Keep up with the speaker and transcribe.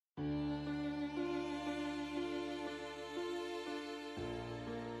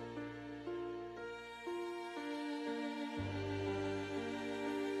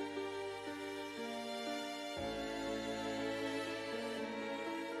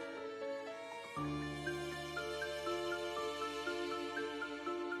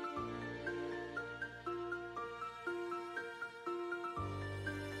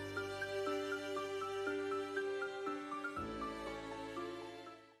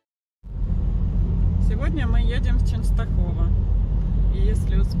Сегодня мы едем в Ченстохова. И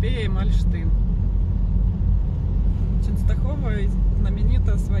если успеем, Альштын. Ченстохова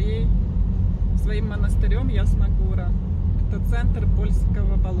знаменита своим монастырем Ясной Горе. Это центр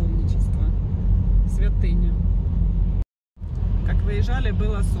польского паломничества. Святыня. Как выезжали,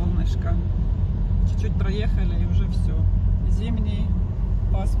 было солнышко. Чуть-чуть проехали и уже все. Зимний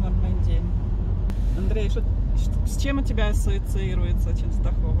пасмурный день. Андрей, с чем у тебя ассоциируется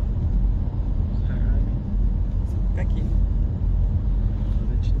Ченстохова? С горами. Какими?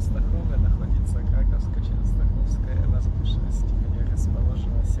 В Ченстохове находится Краковско-Ченстоховская возвышенность, где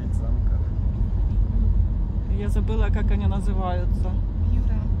расположена сеть замков. Я забыла, как они называются.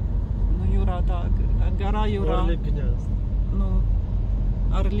 Юра. Ну, Юра, да. Гора Юра. Орлиные гнезда. Ну,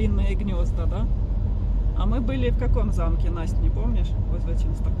 орлиные гнезда, да? А мы были в каком замке, Настя, не помнишь? Возле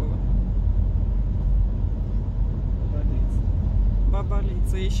Ченстохова.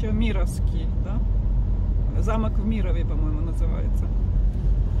 Бабалица. Еще Мировский, да? Замок в Мирове, по-моему, называется.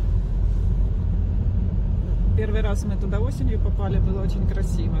 Первый раз мы туда осенью попали, было очень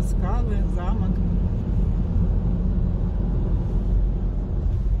красиво. Скалы, замок.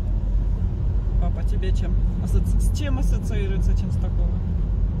 Папа, тебе с чем ассоциируется Ченстохова?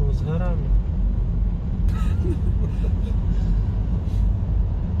 Ну, с горами.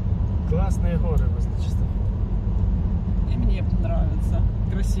 Классные горы возле Ченстохова. И мне нравится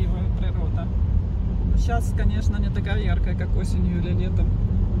красивая природа. Но сейчас, конечно, не такая яркая, как осенью или летом.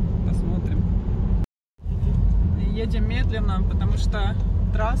 Посмотрим. И едем медленно, потому что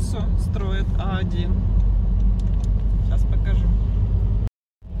трассу строят А1. Сейчас покажу.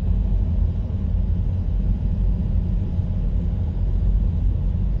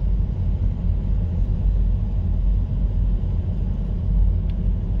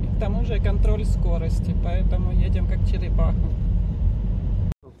 К тому же контроль скорости, поэтому едем как черепаха.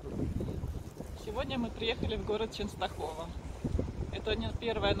 Сегодня мы приехали в город Ченстохова. Это не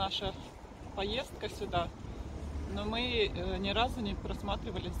первая наша поездка сюда, но мы ни разу не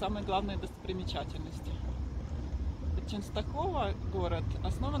просматривали самые главные достопримечательности. Ченстохова город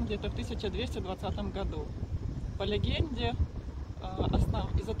основан где-то в 1220 году. По легенде,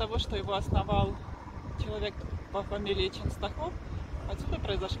 из-за того, что его основал человек по фамилии Ченстохов, отсюда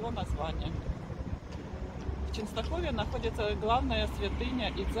произошло название. В Ченстохове находится главная святыня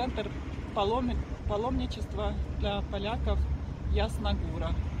и центр паломничества для поляков Ясной Горе.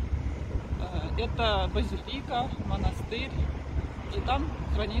 Это базилика, монастырь, и там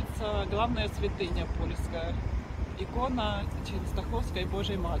хранится главная святыня польская, икона Ченстоховской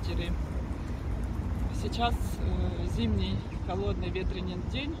Божьей Матери. Сейчас зимний холодный ветреный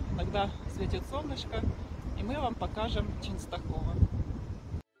день, иногда светит солнышко, и мы вам покажем Ченстохова.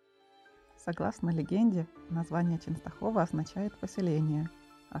 Согласно легенде, название Ченстохова означает поселение,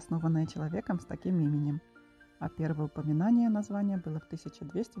 основанное человеком с таким именем. А первое упоминание названия было в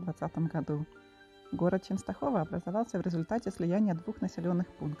 1220 году. Город Ченстохова образовался в результате слияния двух населенных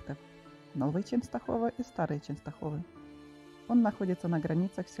пунктов – Новый Ченстохова и Старый Ченстоховы. Он находится на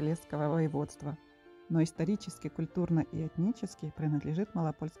границах Силезского воеводства, но исторически, культурно и этнически принадлежит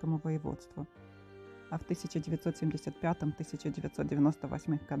Малопольскому воеводству. А в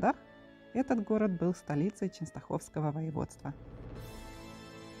 1975-1998 годах этот город был столицей Ченстоховского воеводства.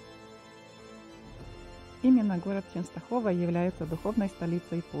 Именно город Ченстохова является духовной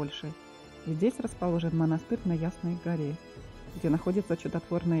столицей Польши. Здесь расположен монастырь на Ясной Горе, где находится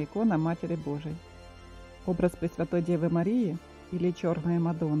чудотворная икона Матери Божьей. Образ Пресвятой Девы Марии, или Черная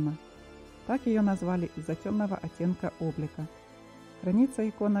Мадонна, так ее назвали из-за темного оттенка облика. Хранится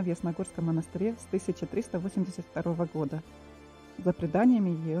икона в Ясногорском монастыре с 1382 года. За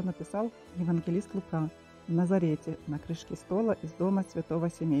преданиями ее написал евангелист Лука в Назарете на крышке стола из дома святого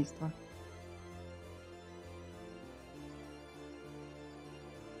семейства.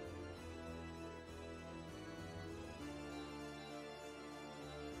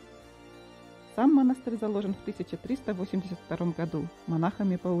 Сам монастырь заложен в 1382 году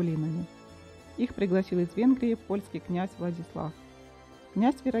монахами-паулинами. Их пригласил из Венгрии польский князь Владислав.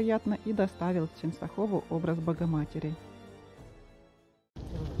 Князь, вероятно, и доставил в Ченстохову образ Богоматери.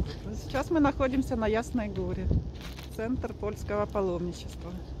 Сейчас мы находимся на Ясной Горе, центр польского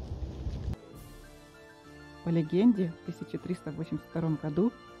паломничества. По легенде, в 1382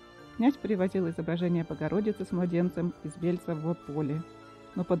 году князь привозил изображение Богородицы с младенцем из Бельца в поле,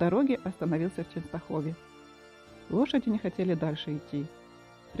 но по дороге остановился в Ченстохове. Лошади не хотели дальше идти.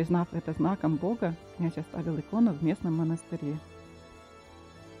 Признав это знаком Бога, князь оставил икону в местном монастыре.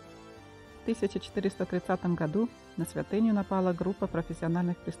 В 1430 году на святыню напала группа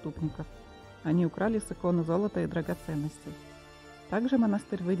профессиональных преступников. Они украли с иконы золото и драгоценности. Также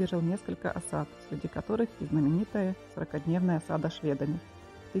монастырь выдержал несколько осад, среди которых и знаменитая 40-дневная осада шведами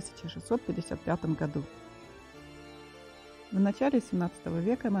в 1655 году. В начале 17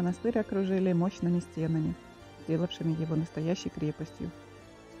 века монастырь окружили мощными стенами, сделавшими его настоящей крепостью.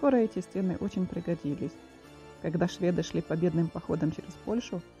 Скоро эти стены очень пригодились. Когда шведы шли победным походом через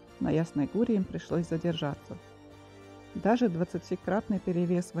Польшу, на Ясной Горе им пришлось задержаться. Даже 20-кратный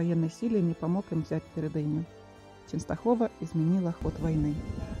перевес военной силы не помог им взять твердыню. Ченстохова изменила ход войны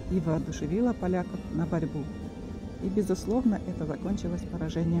и воодушевила поляков на борьбу. И, безусловно, это закончилось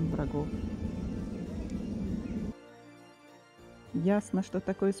поражением врагов. Ясно, что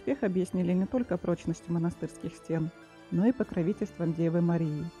такой успех объяснили не только прочностью монастырских стен, но и покровительством Девы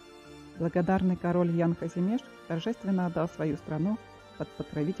Марии. Благодарный король Ян Казимеш торжественно отдал свою страну под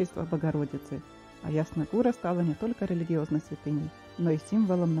покровительство Богородицы, а Ясная Гора стала не только религиозной святыней, но и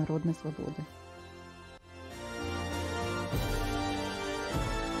символом народной свободы.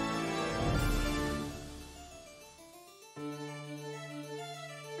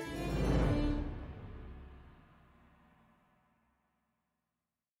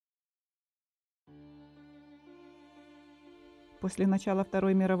 После начала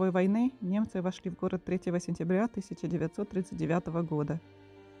Второй мировой войны немцы вошли в город 3 сентября 1939 года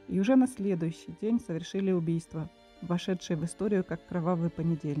и уже на следующий день совершили убийство, вошедшее в историю как кровавый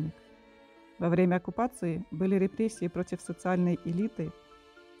понедельник. Во время оккупации были репрессии против социальной элиты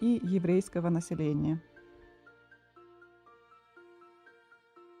и еврейского населения.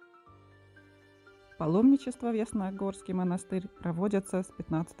 Паломничество в Ясногорский монастырь проводятся с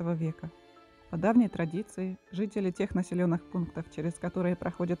XV века. По давней традиции, жители тех населенных пунктов, через которые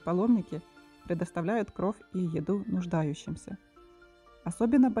проходят паломники, предоставляют кров и еду нуждающимся.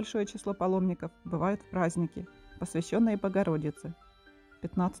 Особенно большое число паломников бывает в праздники, посвященные Богородице,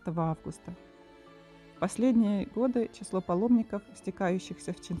 15 августа. В последние годы число паломников,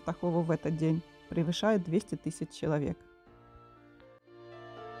 стекающихся в Ченстохову в этот день, превышает 200 тысяч человек.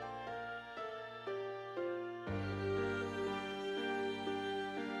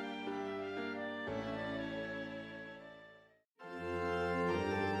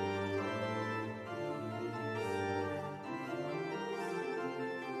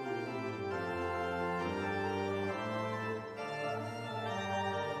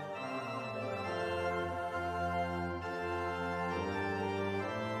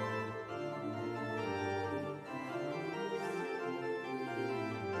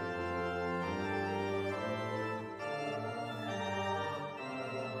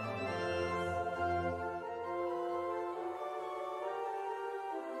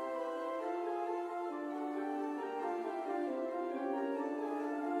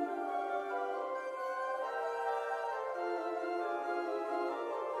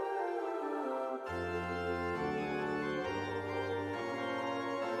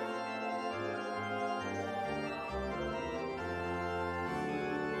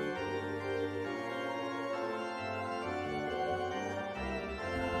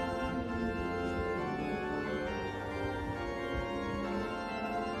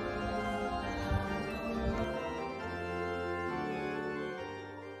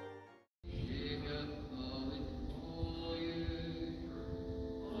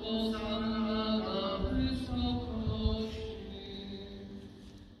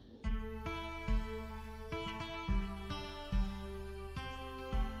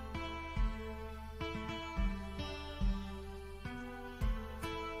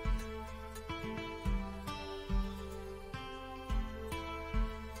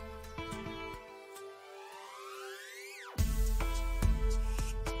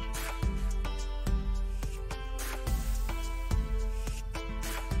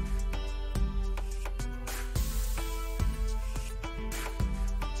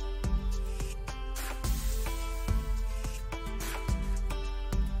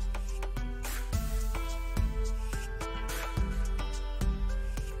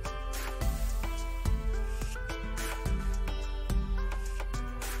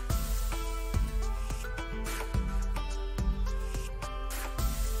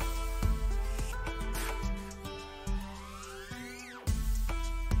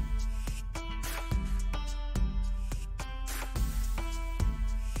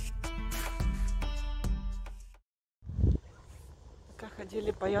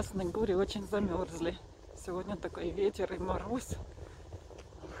 Ходили по Ясной Горе, очень замерзли. Сегодня такой ветер и мороз.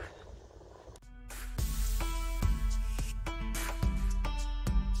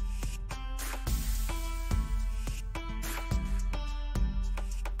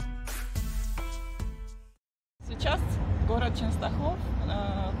 Сейчас город Ченстохов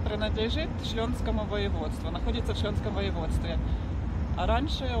принадлежит Шлёнскому воеводству, находится в Шлёнском воеводстве. А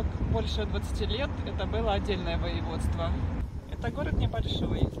раньше, больше 20 лет, это было отдельное воеводство. Это город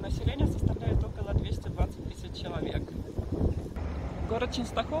небольшой, население составляет около 220 тысяч человек. Город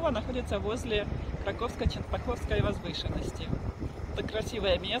Ченстохова находится возле Краковско-Ченстоховской возвышенности. Это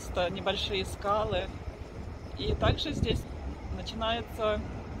красивое место, небольшие скалы. И также здесь начинается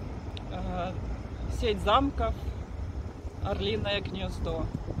сеть замков, Орлиное гнездо.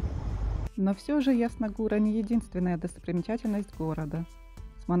 Но все же Ясная Гора не единственная достопримечательность города.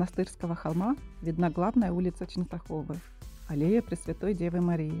 С монастырского холма видна главная улица Ченстоховы, аллея Пресвятой Девы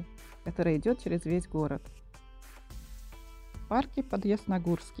Марии, которая идет через весь город. Парки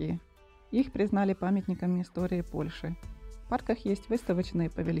подъясногурские. Их признали памятниками истории Польши. В парках есть выставочные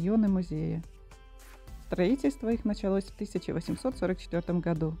павильоны музея. Строительство их началось в 1844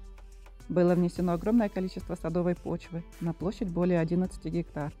 году. Было внесено огромное количество садовой почвы на площадь более 11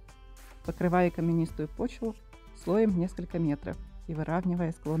 гектар, покрывая каменистую почву слоем в несколько метров и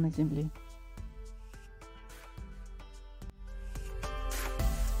выравнивая склоны земли.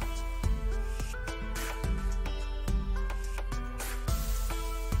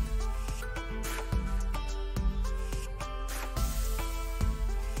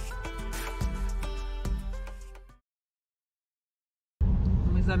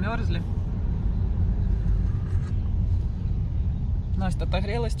 Мы замерзли. Настя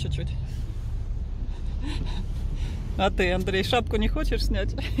отогрелась чуть-чуть. А ты, Андрей, шапку не хочешь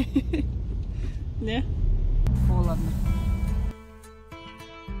снять? Не? Холодно.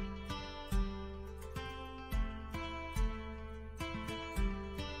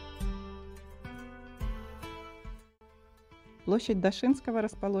 Площадь Дашинского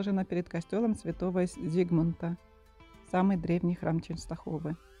расположена перед костелом святого Зигмунта, самый древний храм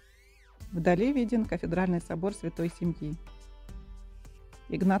Ченстоховы. Вдали виден кафедральный собор Святой Семьи.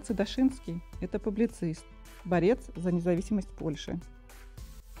 Игнаций Дашинский – это публицист, борец за независимость Польши.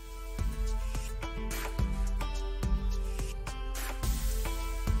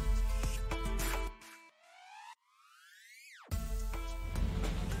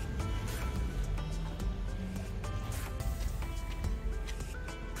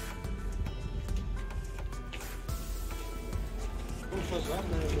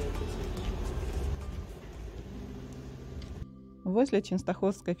 Возле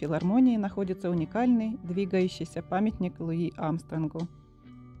Ченстоховской филармонии находится уникальный двигающийся памятник Луи Армстронгу.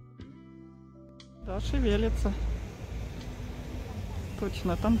 Да, шевелится.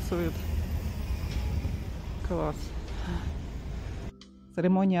 Точно танцует. Класс.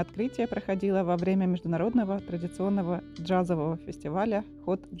 Церемония открытия проходила во время международного традиционного джазового фестиваля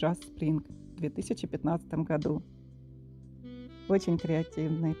Hot Jazz Spring в 2015 году. Очень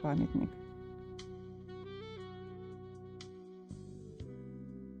креативный памятник.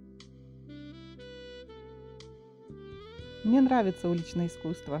 Мне нравится уличное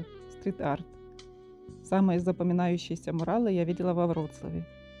искусство, стрит-арт. Самые запоминающиеся муралы я видела во Вроцлаве.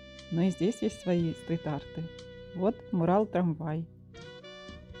 Но и здесь есть свои стрит-арты. Вот мурал «Трамвай».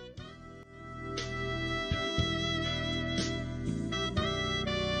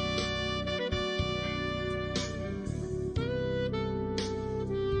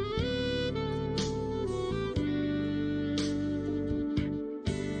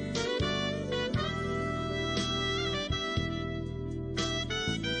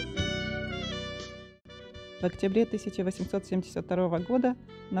 В октябре 1872 года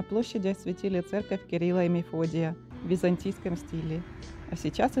на площади осветили церковь Кирилла и Мефодия в византийском стиле, а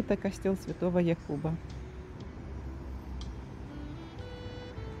сейчас это костел святого Якуба.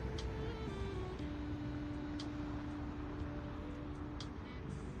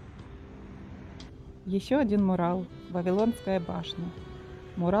 Еще один мурал – Вавилонская башня.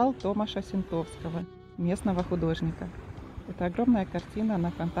 Мурал Томаша Синтовского, местного художника. Это огромная картина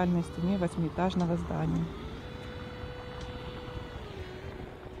на фронтальной стене 8-этажного здания.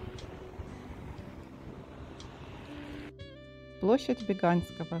 Площадь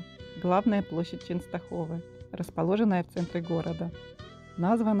Беганского, главная площадь Ченстоховы, расположенная в центре города.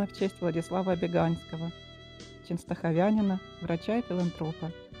 Названа в честь Владислава Беганского, ченстоховянина, врача и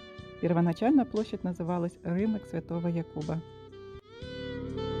филантропа. Первоначально площадь называлась «Рынок Святого Якуба».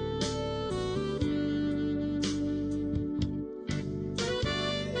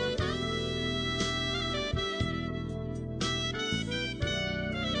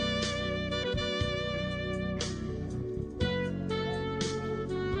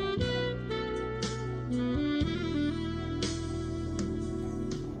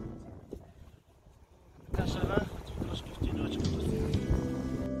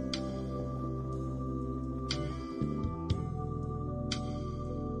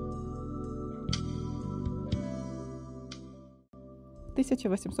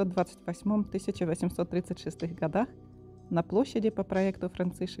 1828-1836 годах на площади по проекту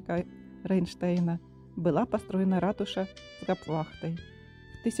Францишека Рейнштейна была построена ратуша с гауптвахтой.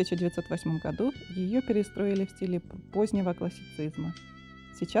 В 1908 году ее перестроили в стиле позднего классицизма.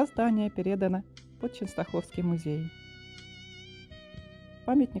 Сейчас здание передано под Ченстоховский музей.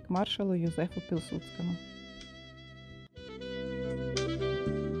 Памятник маршалу Юзефу Пилсудскому.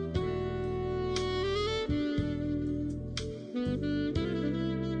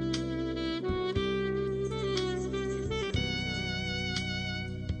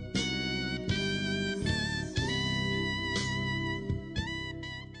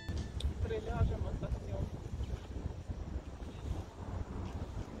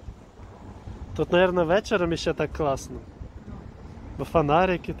 Тут, наверное, вечором ще так класно. Бо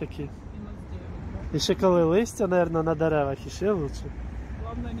фонарики такі. І ще коли листя, наверное, на деревах, ще лучше.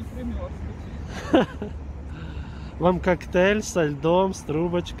 Главное не примерзнуть. Вам коктейль со льдом, с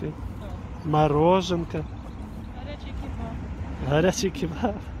трубочкой, мороженка. Горячий кебаб. Горячий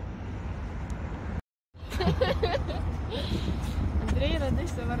кебаб. Андрей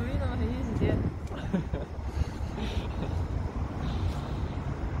родився в Орлиновому гнізді.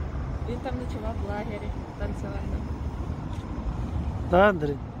 Він там ночував в лагері танцювальному. Да,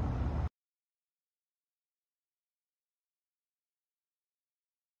 Андрей?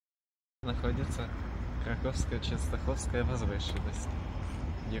 Находится Краковская Ченстоховская возвышенность,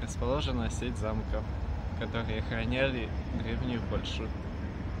 где расположена сеть замков, которые охраняли древнюю Польшу.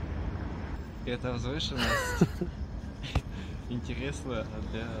 И эта возвышенность интересна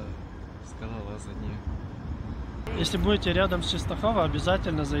для скалолазания. Если будете рядом с Ченстоховой,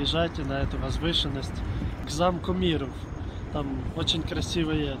 обязательно заезжайте на эту возвышенность к замку Миров. Там очень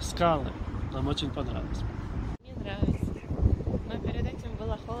красивые скалы. Нам очень понравилось. Мне нравится. Но перед этим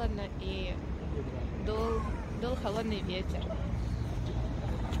было холодно и дул холодный ветер.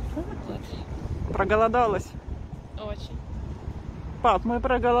 Вот. Проголодалась? Очень. Пап, мы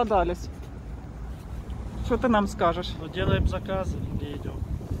проголодались. Что ты нам скажешь? Ну, делаем заказы и идем.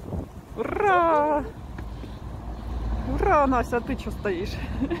 Ура! Ура, Настя, а ты что стоишь?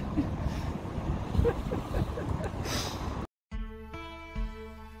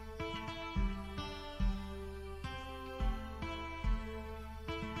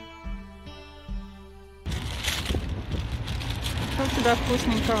 Что у тебя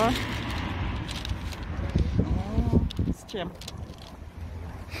вкусненького? С чем?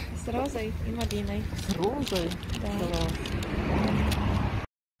 С розой и малиной. С розой? Да. Класс.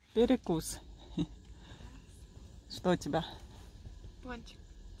 Перекус. Что у тебя? Пончик.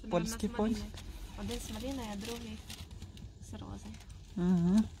 Це, Польський наверно, з пончик? малиною. Один з малиною, а другий з розою.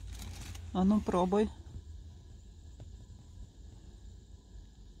 Угу. А ну пробуй.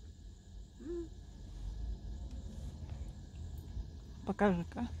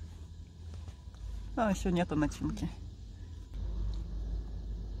 Покажи-ка. А, еще нету начинки.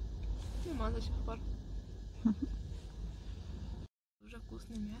 Нема до сих пор. Уже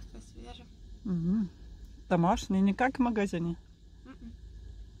вкусно, мягко, свежо. Угу. Домашний, не как в магазине. М-м.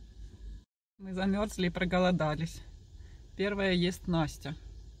 Мы замерзли и проголодались. Первая ест Настя.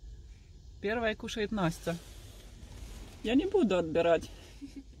 Первая кушает Настя. Я не буду отбирать.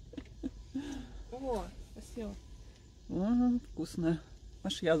 О, спасибо. Угу, вкусно.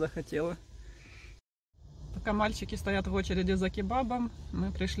 Аж я захотела. Пока мальчики стоят в очереди за кебабом,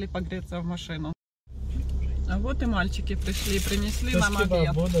 мы пришли погреться в машину. А вот и мальчики пришли, принесли нам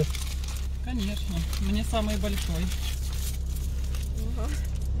обед. Будет? Конечно, мне самый большой. Ага.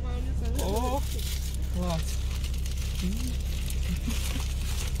 О, класс.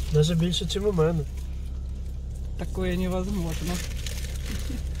 Даже більше, ніж у мене. Такое невозможно.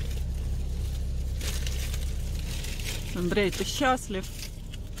 Андрей, ты счастлив?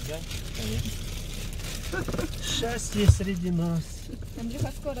 Да, конечно. Счастье среди нас.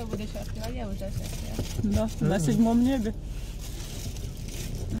 Андрюха скоро буде щаслива, а я вже щаслива. Да, на 7-м небе.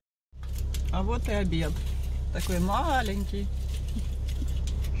 А вот и обед. Такой маленький.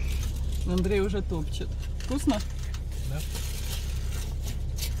 Андрей уже топчет. Вкусно? Да.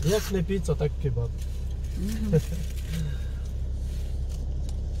 Як не піца, так кебаб.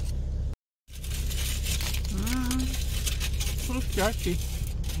 Хрустящий.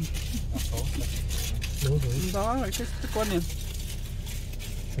 Ну, да. Да, якийсь прикольний.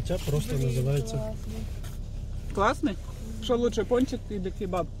 Хоча просто називається. Классный. Классный? Что лучше, пончик или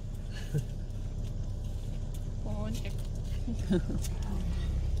кебаб? Пончик.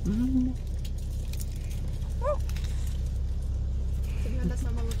 Це, наверное,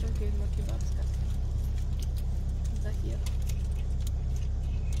 самая лучшая фирма кебабская. Захир.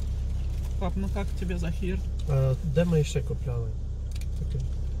 Пап, ну как тебе Захир? А де ми ще купляли?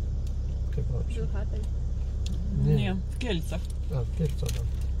 Жилхатой. Не, в кельцах. А, кельца, да.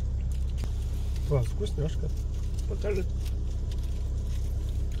 Класс, вкусняшка. Покажи.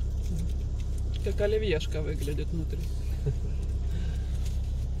 Как оливьешка выглядит внутри.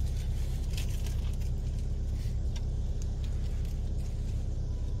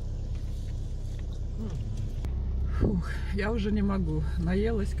 Фух, я уже не могу.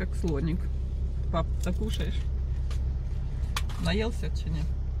 Наелась как слоник. Пап, докушаешь? Наелся чи нет?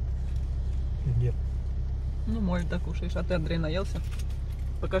 Нет. Ну, может, докушаешь. А ты, Андрей, наелся?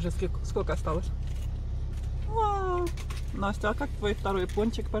 Покажи, сколько осталось. Настя, а как твой второй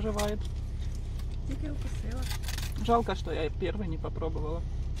пончик поживает? Тільки укусила. Жалко, что я первый не попробовала.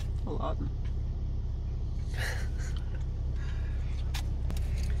 Ну, ладно.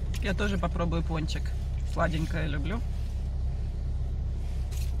 Я тоже попробую пончик. Сладенькое люблю.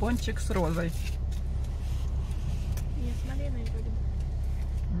 Пончик с розой. Не, с малиной будем.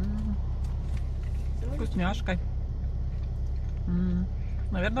 С вкусняшкой.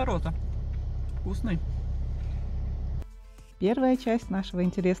 Наверное, роза. Вкусный. Первая часть нашего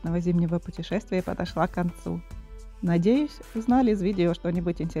интересного зимнего путешествия подошла к концу. Надеюсь, узнали из видео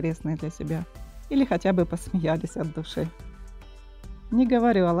что-нибудь интересное для себя. Или хотя бы посмеялись от души. Не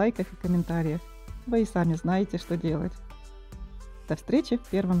говорю о лайках и комментариях. Вы и сами знаете, что делать. До встречи в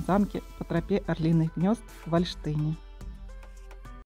первом замке по тропе Орлиных гнезд в Ольштине.